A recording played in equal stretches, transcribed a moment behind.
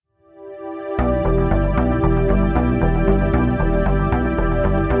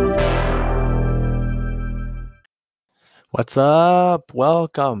What's up?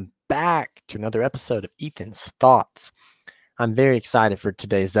 Welcome back to another episode of Ethan's Thoughts. I'm very excited for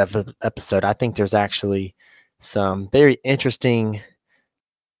today's episode. I think there's actually some very interesting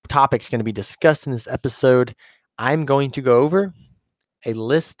topics going to be discussed in this episode. I'm going to go over a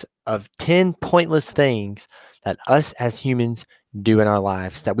list of 10 pointless things that us as humans do in our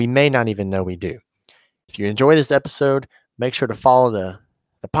lives that we may not even know we do. If you enjoy this episode, make sure to follow the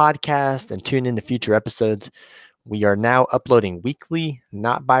podcast and tune in to future episodes. We are now uploading weekly,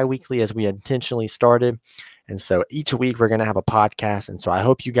 not bi-weekly as we intentionally started. And so each week we're going to have a podcast. And so I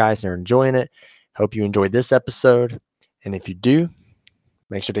hope you guys are enjoying it. Hope you enjoyed this episode. And if you do,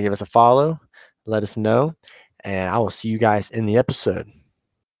 make sure to give us a follow. Let us know. And I will see you guys in the episode.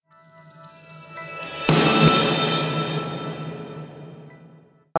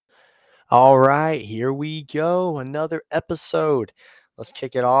 All right, here we go. Another episode. Let's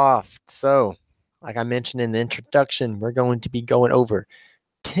kick it off. So, like I mentioned in the introduction, we're going to be going over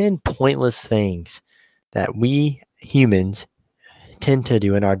 10 pointless things that we humans tend to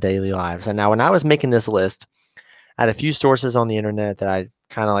do in our daily lives. And now, when I was making this list, I had a few sources on the internet that I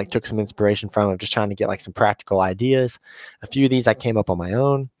kind of like took some inspiration from. I'm just trying to get like some practical ideas. A few of these I came up on my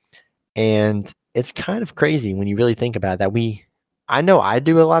own. And it's kind of crazy when you really think about it that I know I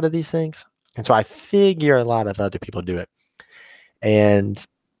do a lot of these things. And so I figure a lot of other people do it. And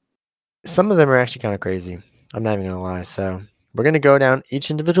some of them are actually kind of crazy. I'm not even going to lie. So we're going to go down each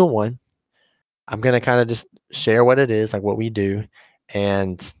individual one. I'm going to kind of just share what it is, like what we do,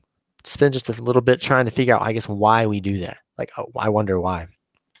 and spend just a little bit trying to figure out, I guess, why we do that. Like, I wonder why.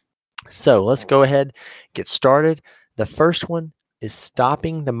 So let's go ahead, get started. The first one is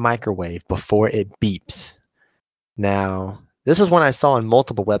stopping the microwave before it beeps. Now, this was one I saw on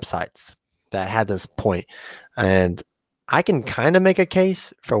multiple websites that had this point, and I can kind of make a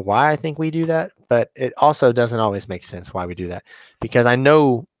case for why I think we do that, but it also doesn't always make sense why we do that, because I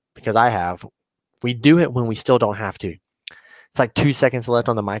know, because we do it when we still don't have to. It's like 2 seconds left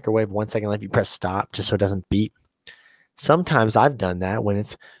on the microwave, 1 second left, you press stop just so it doesn't beep. Sometimes I've done that when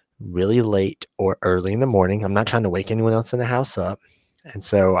it's really late or early in the morning. I'm not trying to wake anyone else in the house up. And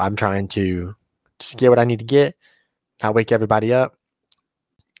so I'm trying to just get what I need to get, not wake everybody up.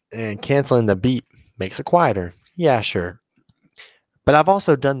 And canceling the beep makes it quieter. Yeah, sure. But I've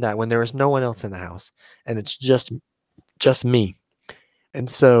also done that when there is no one else in the house and it's just me. And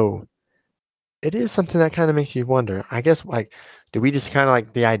so it is something that kind of makes you wonder. I guess, like, do we just kind of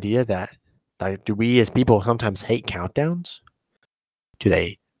like the idea that, like, do we as people sometimes hate countdowns? Do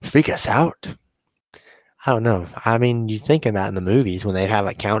they freak us out? I don't know. I mean, you think about in the movies when they have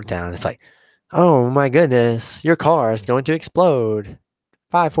a countdown, it's like, oh my goodness, your car is going to explode.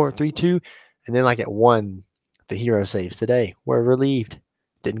 5, 4, 3, 2. And then like at 1, the hero saves the day. We're relieved.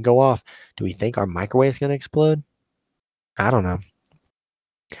 Didn't go off. Do we think our microwave is going to explode? I don't know.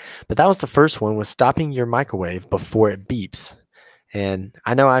 But that was the first one, was stopping your microwave before it beeps. And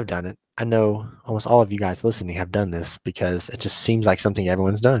I know I've done it. I know almost all of you guys listening have done this because it just seems like something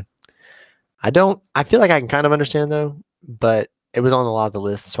everyone's done. I feel like I can kind of understand though, but it was on a lot of the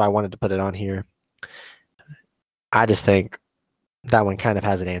lists, so I wanted to put it on here. I just think that one kind of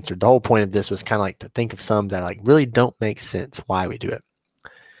has it answered. The whole point of this was kind of like to think of some that like really don't make sense why we do it.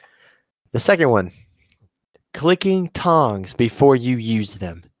 The second one, clicking tongs before you use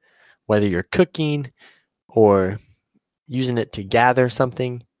them, whether you're cooking or using it to gather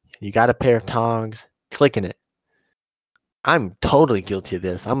something, you got a pair of tongs, clicking it. I'm totally guilty of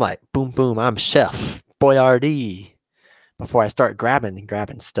this. I'm like, boom, boom, I'm Chef Boyardee before I start grabbing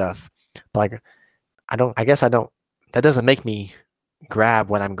stuff. But like, that doesn't make me grab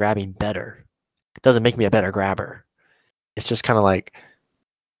what I'm grabbing better. It doesn't make me a better grabber. It's just kind of like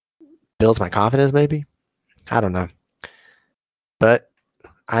builds my confidence, maybe. I don't know. But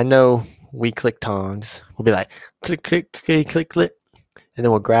I know we click tongs. We'll be like, click, click, click, click, click. And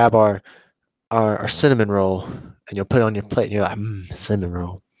then we'll grab our cinnamon roll and you'll put it on your plate and you're like, cinnamon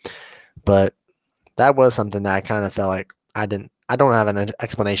roll. But that was something that I kind of felt like I don't have an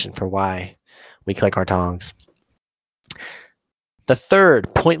explanation for why we click our tongs. The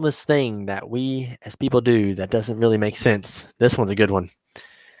third pointless thing that we as people do that doesn't really make sense. This one's a good one.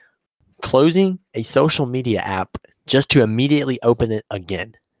 Closing a social media app just to immediately open it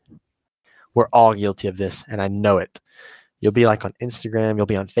again. We're all guilty of this, and I know it. You'll be like on Instagram, you'll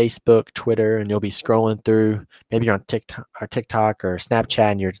be on Facebook, Twitter, and you'll be scrolling through. Maybe you're on TikTok or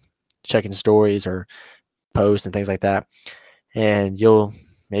Snapchat, and you're checking stories or posts and things like that. And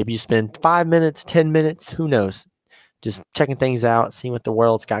maybe you spend 5 minutes, 10 minutes, who knows, just checking things out, seeing what the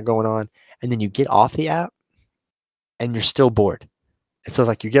world's got going on. And then you get off the app and you're still bored. And so it's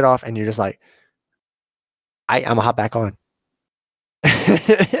like you get off and you're just like, I'm going to hop back on.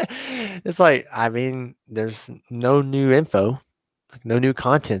 It's like, I mean, there's no new info, like no new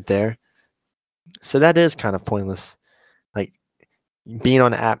content there. So that is kind of pointless. Like being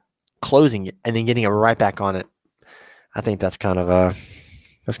on the app, closing it, and then getting it right back on it. I think that's kind of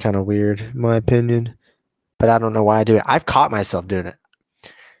weird, in my opinion. But I don't know why I do it. I've caught myself doing it.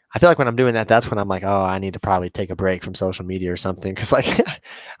 I feel like when I'm doing that, that's when I'm like, oh, I need to probably take a break from social media or something. Cause like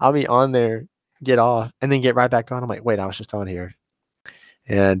I'll be on there, get off, and then get right back on. I'm like, wait, I was just on here.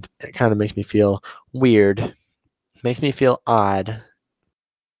 And it kind of makes me feel weird, makes me feel odd.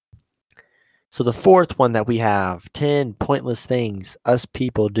 So the fourth one that we have 10 pointless things us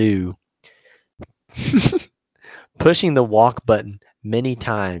people do. Pushing the walk button many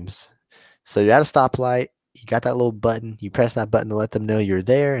times. So you're at a stoplight, you got that little button, you press that button to let them know you're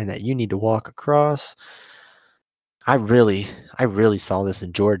there and that you need to walk across. I really saw this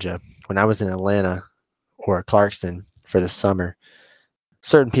in Georgia when I was in Atlanta or Clarkston for the summer.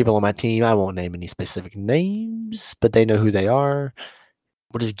 Certain people on my team, I won't name any specific names, but they know who they are.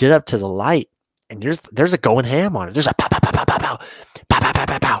 We'll just get up to the light and there's a going ham on it. There's a pow, pow, pow, pow, pow, pow, pow, pow, pow,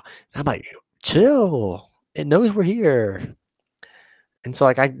 pow, pow. And I'm like, chill. It knows we're here. And so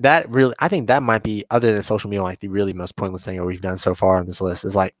like I think that might be, other than social media, like the really most pointless thing that we've done so far on this list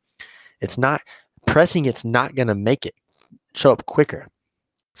is like, it's not pressing. It's not going to make it show up quicker.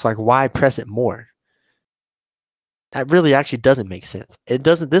 So like, why press it more? That really actually doesn't make sense. It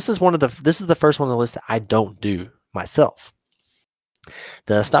doesn't. This is the first one on the list that I don't do myself.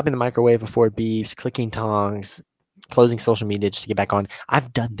 The stopping the microwave before it beeps, clicking tongs, closing social media just to get back on.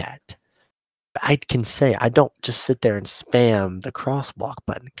 I've done that. But I can say I don't just sit there and spam the crosswalk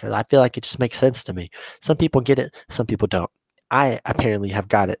button because I feel like it just makes sense to me. Some people get it, some people don't. I apparently have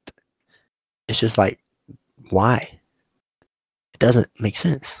got it. It's just like, why? It doesn't make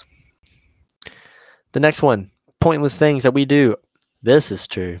sense. The next one, pointless things that we do. This is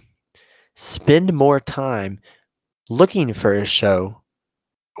true. Spend more time looking for a show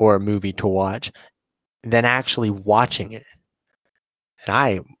or a movie to watch than actually watching it. And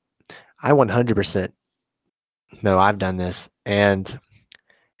I 100% know I've done this, and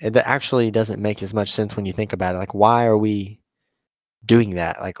it actually doesn't make as much sense when you think about it. Like, why are we doing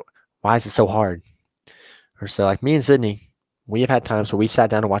that? Like, why is it so hard? Or so, like me and Sydney, we have had times where we've sat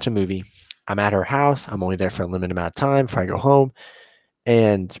down to watch a movie. I'm at her house. I'm only there for a limited amount of time before I go home.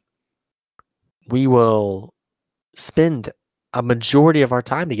 And we will spend a majority of our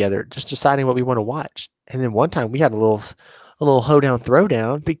time together just deciding what we want to watch. And then one time we had a little hoedown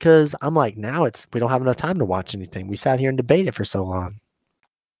throwdown because I'm like, now we don't have enough time to watch anything. We sat here and debated it for so long.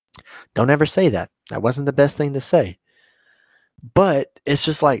 Don't ever say that. That wasn't the best thing to say. But it's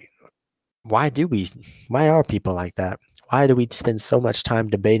just like, why are people like that? Why do we spend so much time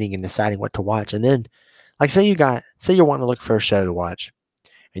debating and deciding what to watch? And then, like, say you're wanting to look for a show to watch,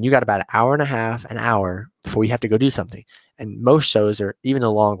 and you got about an hour and a half, an hour before you have to go do something. And most shows are, even the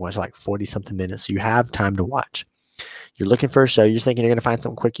long ones, like 40 something minutes. So you have time to watch. You're looking for a show. You're just thinking you're going to find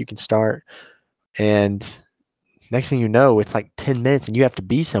something quick you can start. And next thing you know, it's like 10 minutes and you have to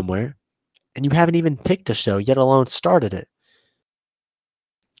be somewhere and you haven't even picked a show, yet alone started it.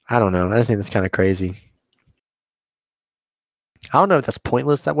 I don't know. I just think that's kind of crazy. I don't know if that's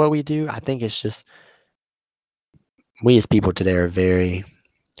pointless, that what we do. I think it's just we as people today are very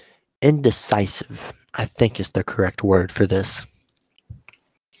indecisive, I think is the correct word for this.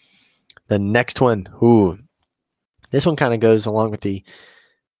 The next one, this one kind of goes along with the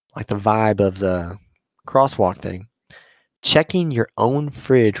vibe of the crosswalk thing. Checking your own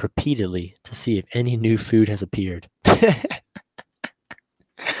fridge repeatedly to see if any new food has appeared.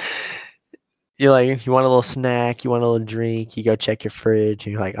 You're like, you want a little snack, you want a little drink, you go check your fridge,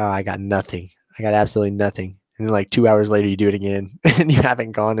 and you're like, oh, I got nothing. I got absolutely nothing. And then like 2 hours later, you do it again, and you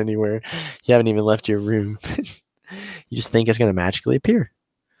haven't gone anywhere. You haven't even left your room. You just think it's going to magically appear.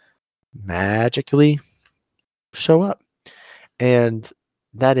 Magically show up. And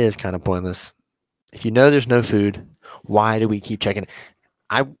that is kind of pointless. If you know there's no food, why do we keep checking it?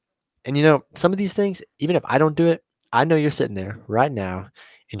 And you know, some of these things, even if I don't do it, I know you're sitting there right now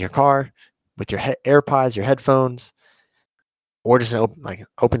in your car with your AirPods, your headphones, or just an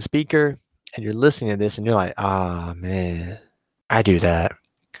open speaker, and you're listening to this, and you're like, "Ah, man, I do that."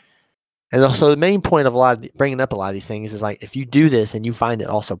 And also, the main point of bringing up a lot of these things is like, if you do this and you find it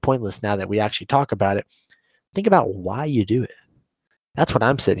also pointless, now that we actually talk about it, think about why you do it. That's what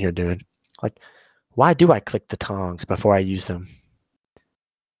I'm sitting here doing. Like, why do I click the tongs before I use them?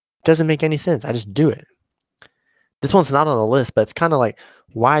 It doesn't make any sense. I just do it. This one's not on the list, but it's kind of like,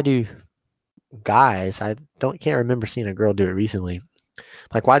 why do guys, can't remember seeing a girl do it recently.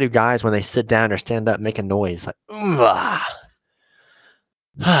 Like, why do guys, when they sit down or stand up, make a noise? Like,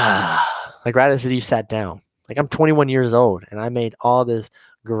 Like right after you sat down. Like I'm 21 years old and I made all this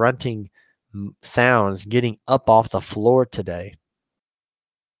grunting sounds getting up off the floor today.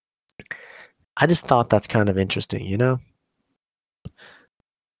 I just thought that's kind of interesting, you know?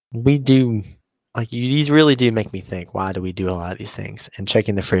 We do these really do make me think, why do we do a lot of these things? And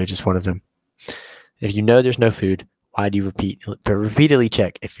checking the fridge is one of them. If you know there's no food, why do you repeatedly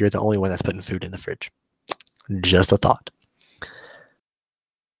check if you're the only one that's putting food in the fridge? Just a thought.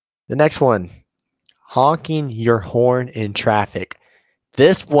 The next one, honking your horn in traffic.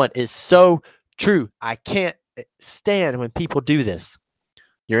 This one is so true. I can't stand when people do this.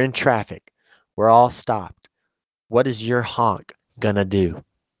 You're in traffic. We're all stopped. What is your honk gonna do?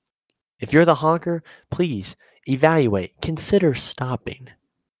 If you're the honker, please evaluate. Consider stopping.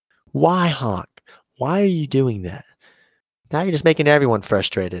 Why honk? Why are you doing that? Now you're just making everyone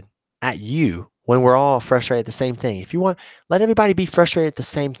frustrated at you when we're all frustrated at the same thing. If you want, let everybody be frustrated at the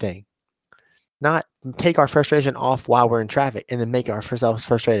same thing. Not take our frustration off while we're in traffic and then make ourselves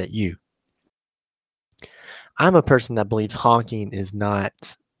frustrated at you. I'm a person that believes honking is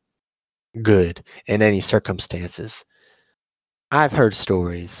not good in any circumstances. I've heard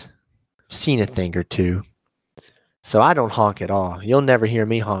stories, seen a thing or two, so I don't honk at all. You'll never hear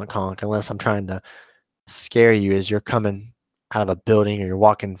me honk unless I'm trying to scare you as you're coming out of a building or you're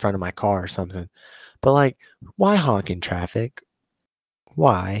walking in front of my car or something. But like, why honk in traffic?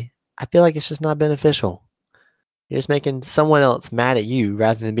 Why? I feel like it's just not beneficial. You're just making someone else mad at you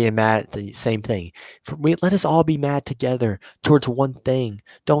rather than being mad at the same thing. Let us all be mad together towards one thing.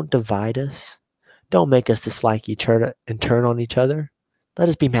 Don't divide us. Don't make us dislike each other and turn on each other. Let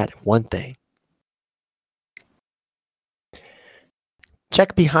us be mad at one thing.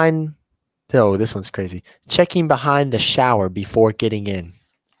 Check behind. Oh, this one's crazy. Checking behind the shower before getting in.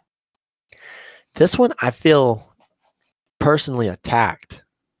 This one I feel personally attacked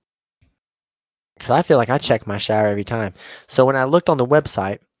because I feel like I check my shower every time. So when I looked on the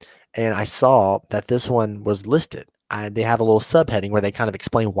website and I saw that this one was listed, they have a little subheading where they kind of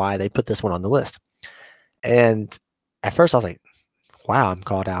explain why they put this one on the list. And at first I was like, wow, I'm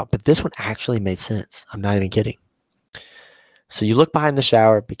called out. But this one actually made sense. I'm not even kidding. So you look behind the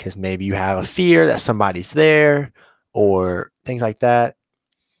shower because maybe you have a fear that somebody's there or things like that.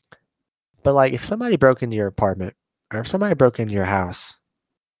 But like if somebody broke into your apartment or if somebody broke into your house,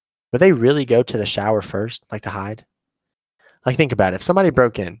 would they really go to the shower first, like to hide? Like think about it. If somebody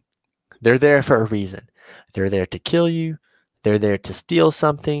broke in, they're there for a reason. They're there to kill you. They're there to steal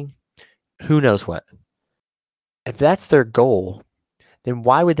something. Who knows what? If that's their goal, then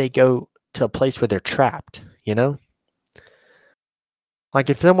why would they go to a place where they're trapped, you know? Like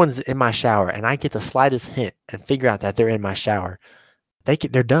if someone's in my shower and I get the slightest hint and figure out that they're in my shower,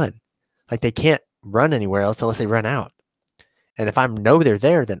 they're done. Like they can't run anywhere else unless they run out. And if I know they're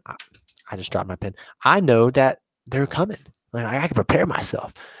there, then I just dropped my pen. I know that they're coming. Like I can prepare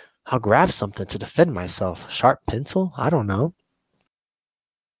myself. I'll grab something to defend myself. Sharp pencil? I don't know.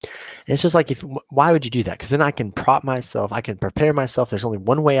 And it's just like, why would you do that? Because then I can prop myself. I can prepare myself. There's only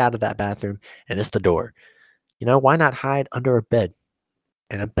one way out of that bathroom, and it's the door. You know, why not hide under a bed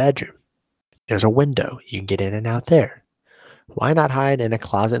in a bedroom? There's a window. You can get in and out there. Why not hide in a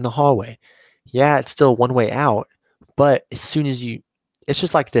closet in the hallway? Yeah, it's still one way out, but as soon as it's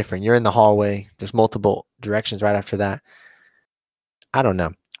just like different. You're in the hallway. There's multiple directions right after that. I don't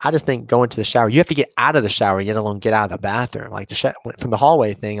know. I just think going to the shower, you have to get out of the shower, yet alone get out of the bathroom. Like from the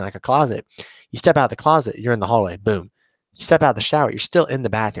hallway thing, like a closet. You step out of the closet, you're in the hallway. Boom. You step out of the shower, you're still in the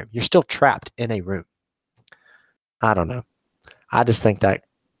bathroom. You're still trapped in a room. I don't know. I just think that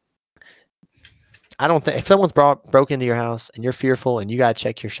I don't think if someone's broke into your house and you're fearful and you got to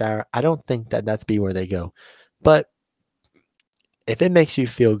check your shower, I don't think that that's be where they go. But if it makes you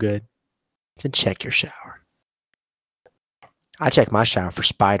feel good, then check your shower. I check my shower for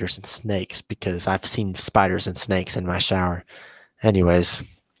spiders and snakes because I've seen spiders and snakes in my shower. Anyways,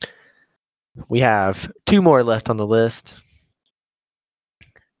 we have two more left on the list.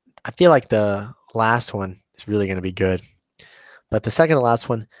 I feel like the last one is really going to be good. But the second to last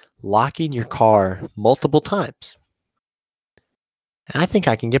one, locking your car multiple times. And I think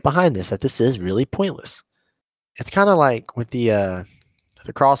I can get behind this, that this is really pointless. It's kind of like with the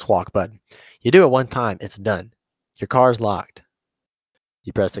crosswalk button. You do it one time, it's done. Your car's locked.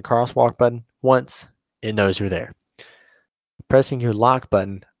 You press the crosswalk button once, it knows you're there. Pressing your lock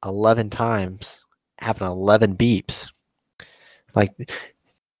button 11 times, having 11 beeps. Like,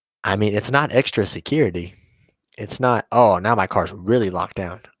 I mean, it's not extra security. It's not, oh, now my car's really locked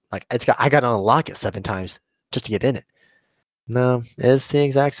down. Like I got to unlock it 7 times just to get in it. No, it's the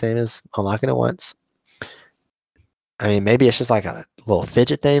exact same as unlocking it once. I mean, maybe it's just like a little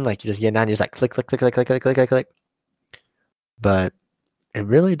fidget thing. Like you just get down, you just like click, click, click, click, click, click, click, click, click. But it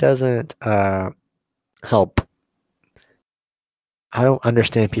really doesn't help. I don't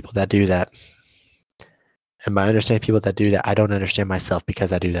understand people that do that. And by understanding people that do that, I don't understand myself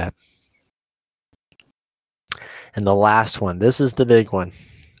because I do that. And the last one, this is the big one.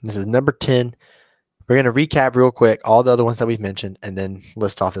 This is number 10. We're going to recap real quick all the other ones that we've mentioned and then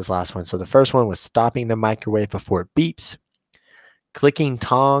list off this last one. So the first one was stopping the microwave before it beeps, clicking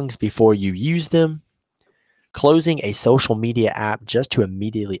tongs before you use them, closing a social media app just to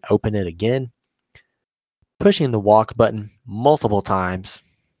immediately open it again, pushing the walk button multiple times,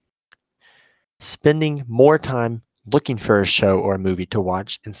 spending more time looking for a show or a movie to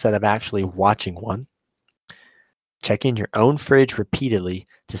watch instead of actually watching one, checking your own fridge repeatedly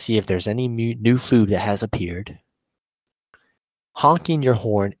to see if there's any new food that has appeared, honking your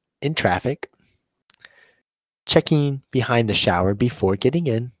horn in traffic, checking behind the shower before getting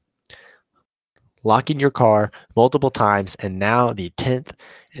in, locking your car multiple times, and now the 10th,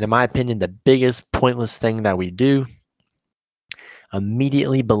 and in my opinion, the biggest pointless thing that we do,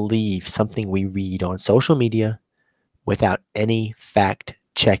 immediately believe something we read on social media without any fact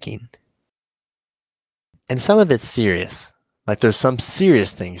checking. And some of it's serious. Like there's some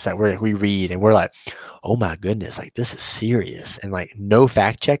serious things that we read and we're like, oh my goodness, like this is serious. And like no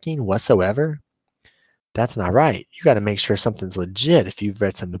fact checking whatsoever. That's not right. You got to make sure something's legit if you've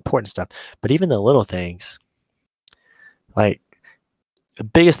read some important stuff. But even the little things, like the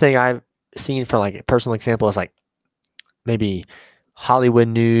biggest thing I've seen for like a personal example is like maybe Hollywood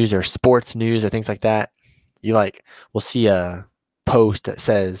news or sports news or things like that. You like will see a post that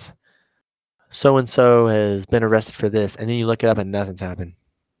says so-and-so has been arrested for this, and then you look it up and nothing's happened.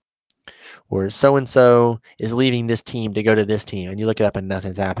 Or so-and-so is leaving this team to go to this team, and you look it up and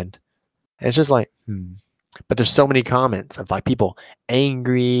nothing's happened. And it's just like, But there's so many comments of like people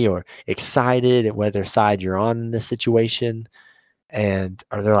angry or excited at whether side you're on in this situation. Or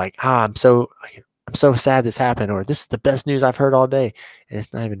they're like, I'm so sad this happened, or this is the best news I've heard all day. And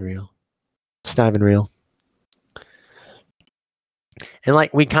it's not even real. It's not even real. And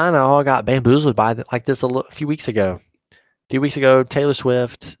like we kind of all got bamboozled by like this a few weeks ago. A few weeks ago, Taylor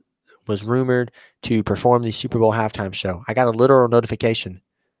Swift was rumored to perform the Super Bowl halftime show. I got a literal notification.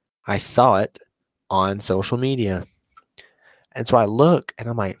 I saw it on social media. And so I look and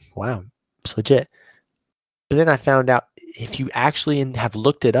I'm like, wow, it's legit. But then I found out if you actually have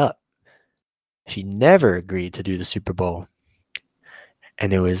looked it up, she never agreed to do the Super Bowl.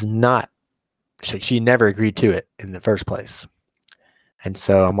 And it was not, she never agreed to it in the first place. And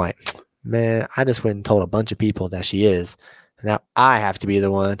so I'm like, man, I just went and told a bunch of people that she is. Now I have to be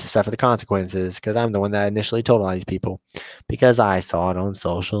the one to suffer the consequences because I'm the one that initially told all these people because I saw it on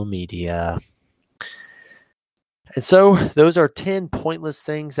social media. And so those are 10 pointless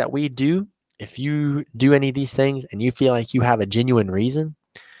things that we do. If you do any of these things and you feel like you have a genuine reason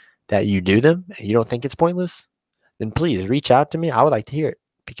that you do them and you don't think it's pointless, then please reach out to me. I would like to hear it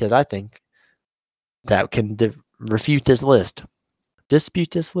because I think that can refute this list.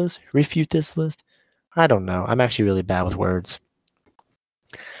 Dispute this list? Refute this list? I don't know. I'm actually really bad with words.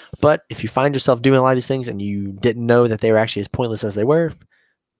 But if you find yourself doing a lot of these things and you didn't know that they were actually as pointless as they were,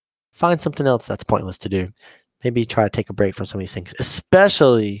 find something else that's pointless to do. Maybe try to take a break from some of these things,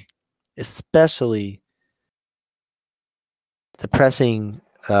 especially the pressing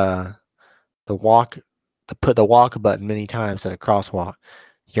the walk button many times at a crosswalk.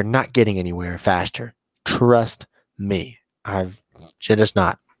 You're not getting anywhere faster. Trust me. You're just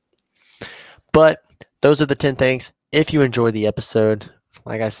not. But those are the 10 things. If you enjoyed the episode,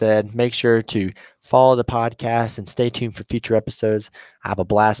 like I said, make sure to follow the podcast and stay tuned for future episodes. I have a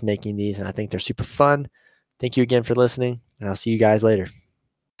blast making these, and I think they're super fun. Thank you again for listening, and I'll see you guys later.